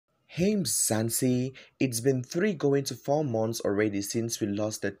Hey Zanzi, it's been 3 going to 4 months already since we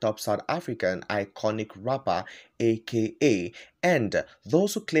lost the top South African iconic rapper aka, and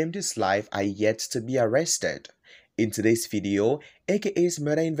those who claimed his life are yet to be arrested. In today's video, AKA's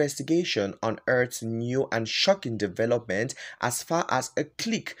murder investigation unearths new and shocking development as far as a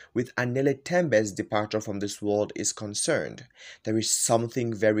clique with Anele Tembe's departure from this world is concerned. There is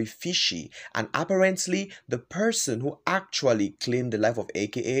something very fishy, and apparently the person who actually claimed the life of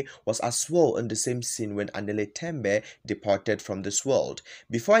AKA was as well in the same scene when Anele Tembe departed from this world.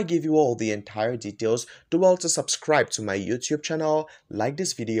 Before I give you all the entire details, do well to subscribe to my YouTube channel, like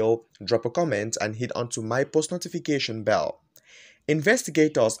this video, drop a comment, and hit onto my post notification bell.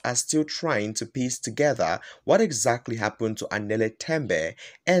 Investigators are still trying to piece together what exactly happened to Anele Tembe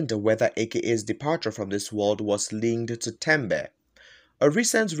and whether AKA's departure from this world was linked to Tembe. A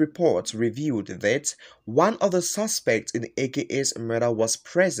recent report revealed that one of the suspects in AKA's murder was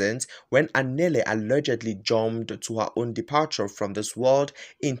present when Anele allegedly jumped to her own departure from this world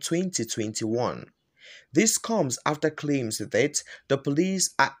in 2021. This comes after claims that the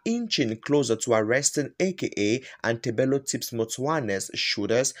police are inching closer to arresting AKA and Tebelo Tips Motsuane's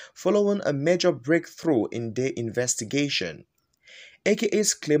shooters following a major breakthrough in their investigation.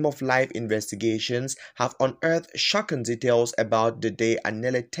 AKA's claim of life investigations have unearthed shocking details about the day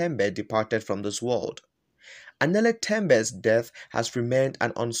Anele Tembe departed from this world. Anele Tembe's death has remained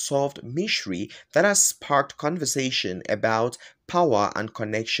an unsolved mystery that has sparked conversation about power and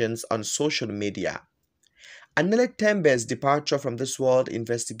connections on social media. Anele Tembe's departure from this world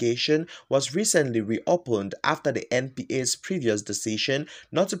investigation was recently reopened after the NPA's previous decision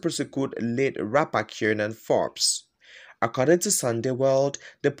not to prosecute late rapper Kiernan Forbes. According to Sunday World,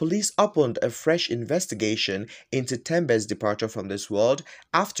 the police opened a fresh investigation into Tembe's departure from this world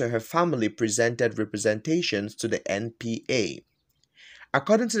after her family presented representations to the NPA.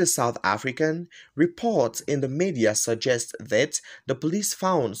 According to the South African, reports in the media suggest that the police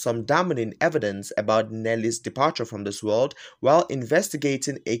found some damning evidence about Nelly's departure from this world while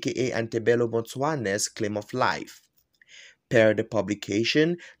investigating AKA and Tebelo Motsuane's claim of life. Per the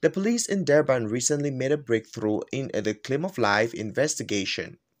publication, the police in Durban recently made a breakthrough in the claim of life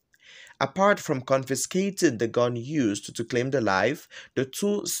investigation. Apart from confiscating the gun used to claim the life, the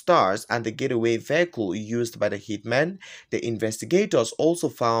 2 stars and the getaway vehicle used by the hitman, the investigators also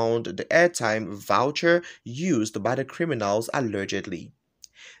found the airtime voucher used by the criminals allegedly.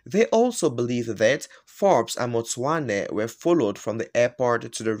 They also believe that Forbes and Motsuane were followed from the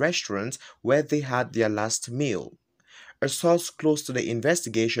airport to the restaurant where they had their last meal. A source close to the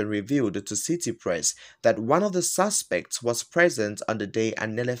investigation revealed to City Press that one of the suspects was present on the day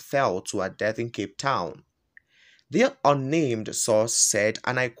Anele fell to her death in Cape Town. The unnamed source said,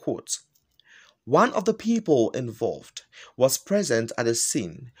 and I quote, "One of the people involved was present at the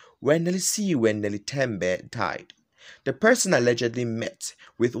scene where Nelly Tembe died. The person allegedly met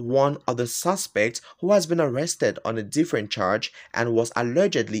with one of the suspects who has been arrested on a different charge and was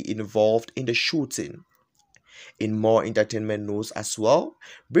allegedly involved in the shooting." In more entertainment news as well,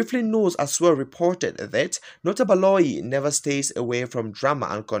 Briefly News as well reported that Notabaloyi never stays away from drama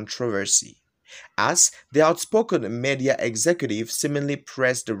and controversy, as the outspoken media executive seemingly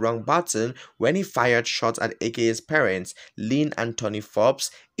pressed the wrong button when he fired shots at AKA's parents, Lynn and Tony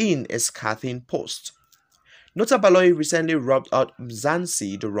Forbes, in a scathing post. Notabaloyi recently rubbed out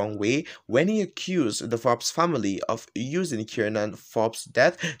Mzansi the wrong way when he accused the Forbes family of using Kiernan Forbes'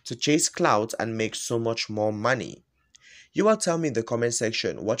 death to chase clout and make so much more money. You will tell me in the comment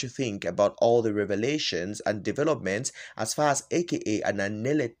section what you think about all the revelations and developments as far as AKA and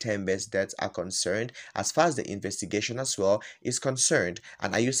Anele Tembe's deaths are concerned, as far as the investigation as well is concerned,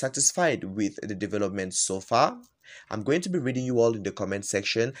 and are you satisfied with the developments so far? I'm going to be reading you all in the comment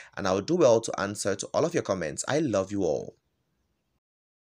section, and I'll do well to answer to all of your comments. I love you all.